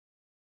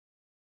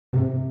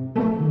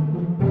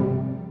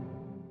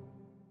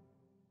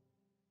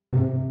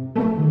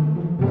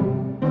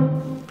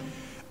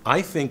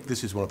I think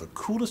this is one of the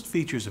coolest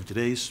features of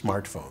today's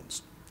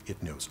smartphones.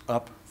 It knows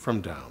up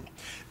from down.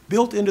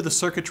 Built into the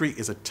circuitry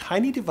is a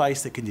tiny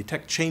device that can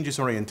detect changes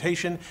in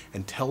orientation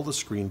and tell the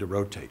screen to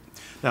rotate.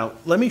 Now,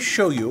 let me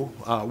show you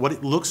what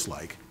it looks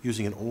like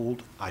using an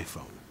old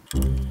iPhone.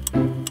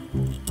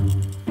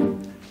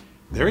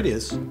 There it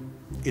is.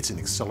 It's an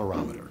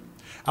accelerometer.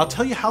 I'll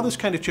tell you how this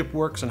kind of chip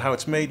works and how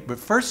it's made, but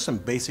first some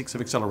basics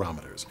of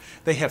accelerometers.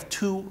 They have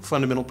two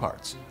fundamental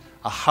parts: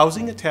 a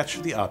housing attached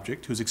to the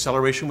object whose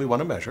acceleration we want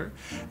to measure,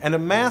 and a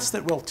mass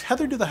that, while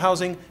tethered to the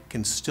housing,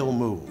 can still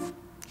move.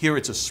 Here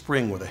it's a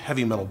spring with a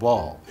heavy metal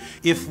ball.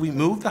 If we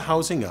move the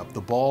housing up, the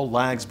ball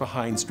lags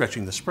behind,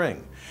 stretching the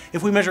spring.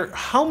 If we measure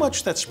how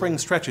much that spring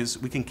stretches,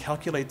 we can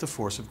calculate the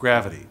force of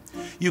gravity.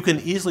 You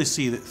can easily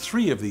see that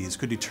 3 of these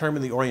could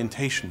determine the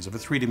orientations of a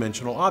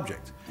 3-dimensional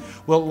object.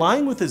 Well,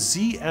 lying with the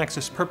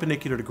z-axis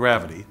perpendicular to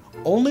gravity,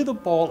 only the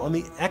ball on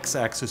the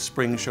x-axis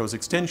spring shows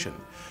extension.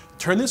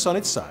 Turn this on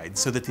its side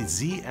so that the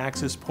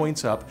z-axis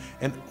points up,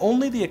 and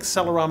only the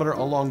accelerometer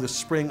along the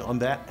spring on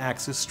that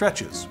axis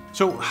stretches.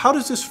 So how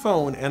does this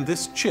phone and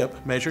this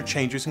chip measure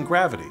changes in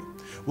gravity?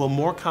 Well,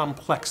 more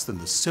complex than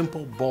the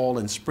simple ball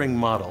and spring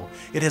model,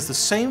 it has the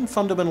same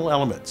fundamental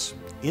elements.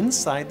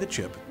 Inside the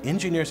chip,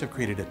 engineers have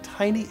created a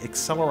tiny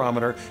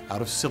accelerometer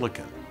out of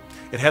silicon.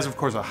 It has, of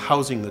course, a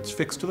housing that's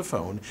fixed to the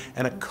phone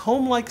and a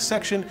comb-like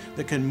section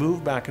that can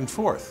move back and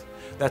forth.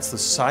 That's the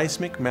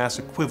seismic mass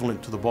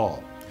equivalent to the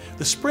ball.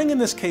 The spring in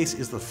this case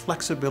is the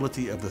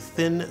flexibility of the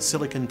thin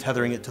silicon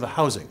tethering it to the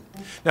housing.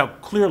 Now,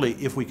 clearly,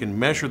 if we can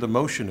measure the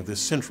motion of this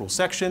central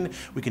section,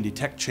 we can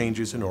detect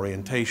changes in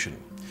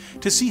orientation.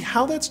 To see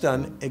how that's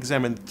done,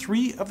 examine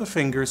 3 of the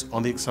fingers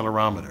on the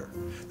accelerometer.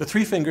 The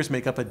 3 fingers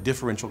make up a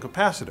differential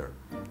capacitor.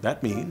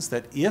 That means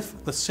that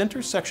if the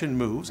center section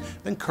moves,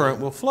 then current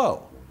will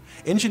flow.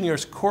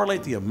 Engineers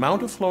correlate the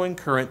amount of flowing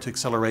current to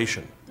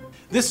acceleration.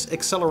 This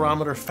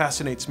accelerometer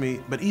fascinates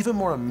me, but even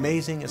more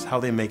amazing is how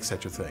they make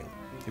such a thing.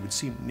 It would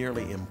seem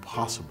nearly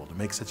impossible to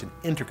make such an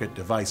intricate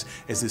device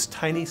as this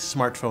tiny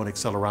smartphone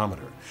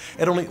accelerometer.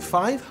 At only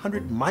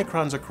 500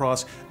 microns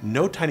across,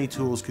 no tiny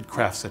tools could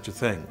craft such a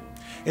thing.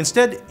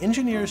 Instead,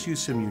 engineers use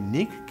some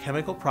unique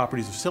chemical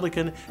properties of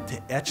silicon to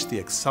etch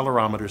the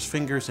accelerometer's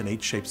fingers in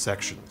H-shaped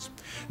sections.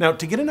 Now,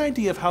 to get an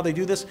idea of how they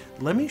do this,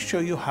 let me show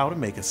you how to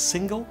make a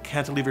single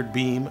cantilevered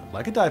beam,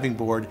 like a diving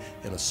board,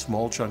 in a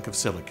small chunk of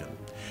silicon.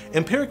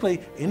 Empirically,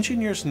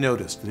 engineers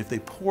noticed that if they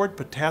poured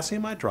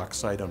potassium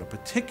hydroxide on a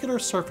particular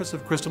surface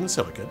of crystalline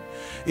silicon,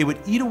 it would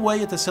eat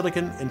away at the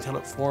silicon until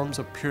it forms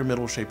a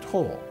pyramidal-shaped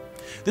hole.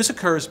 This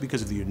occurs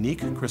because of the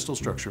unique crystal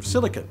structure of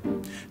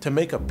silicon. To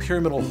make a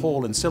pyramidal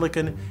hole in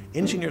silicon,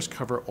 engineers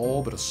cover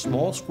all but a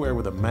small square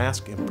with a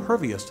mask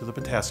impervious to the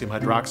potassium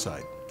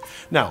hydroxide.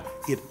 Now,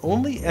 it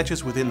only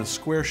etches within the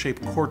square shape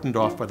cordoned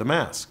off by the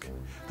mask.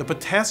 The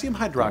potassium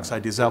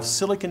hydroxide dissolves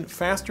silicon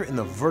faster in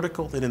the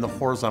vertical than in the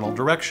horizontal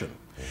direction.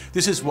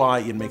 This is why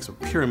it makes a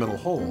pyramidal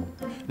hole.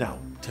 Now,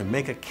 to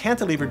make a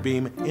cantilevered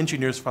beam,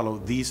 engineers follow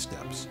these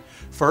steps.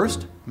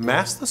 First,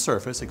 mask the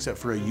surface except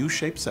for a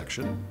U-shaped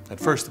section. At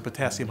first, the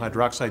potassium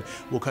hydroxide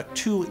will cut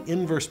 2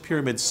 inverse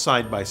pyramids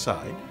side by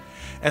side.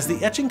 As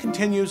the etching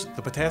continues,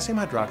 the potassium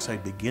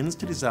hydroxide begins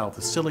to dissolve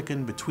the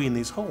silicon between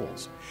these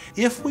holes.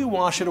 If we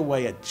wash it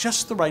away at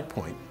just the right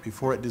point,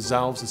 before it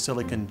dissolves the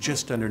silicon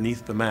just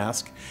underneath the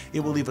mask, it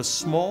will leave a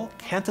small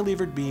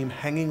cantilevered beam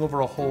hanging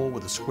over a hole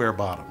with a square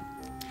bottom.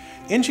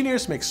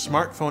 Engineers make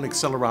smartphone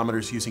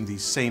accelerometers using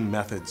these same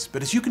methods,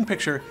 but as you can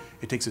picture,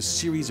 it takes a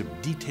series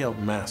of detailed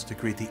masks to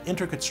create the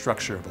intricate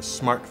structure of a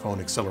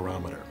smartphone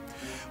accelerometer.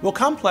 While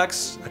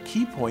complex, a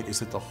key point is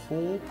that the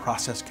whole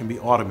process can be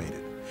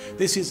automated.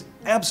 This is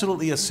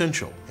absolutely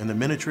essential in the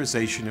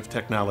miniaturization of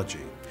technology.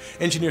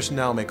 Engineers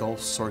now make all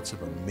sorts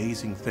of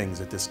amazing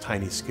things at this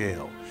tiny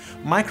scale.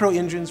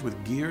 Micro-engines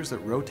with gears that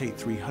rotate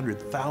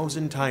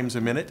 300,000 times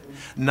a minute,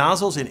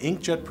 nozzles in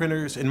inkjet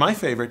printers, and my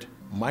favorite,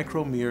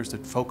 micro mirrors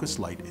that focus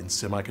light in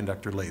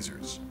semiconductor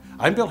lasers.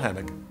 I'm Bill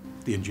Hammack,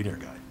 the Engineer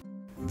Guy.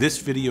 This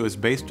video is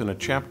based on a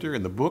chapter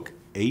in the book,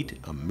 8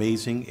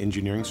 Amazing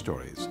Engineering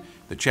Stories.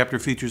 The chapter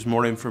features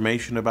more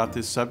information about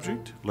this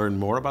subject. Learn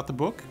more about the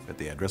book at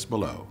the address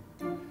below.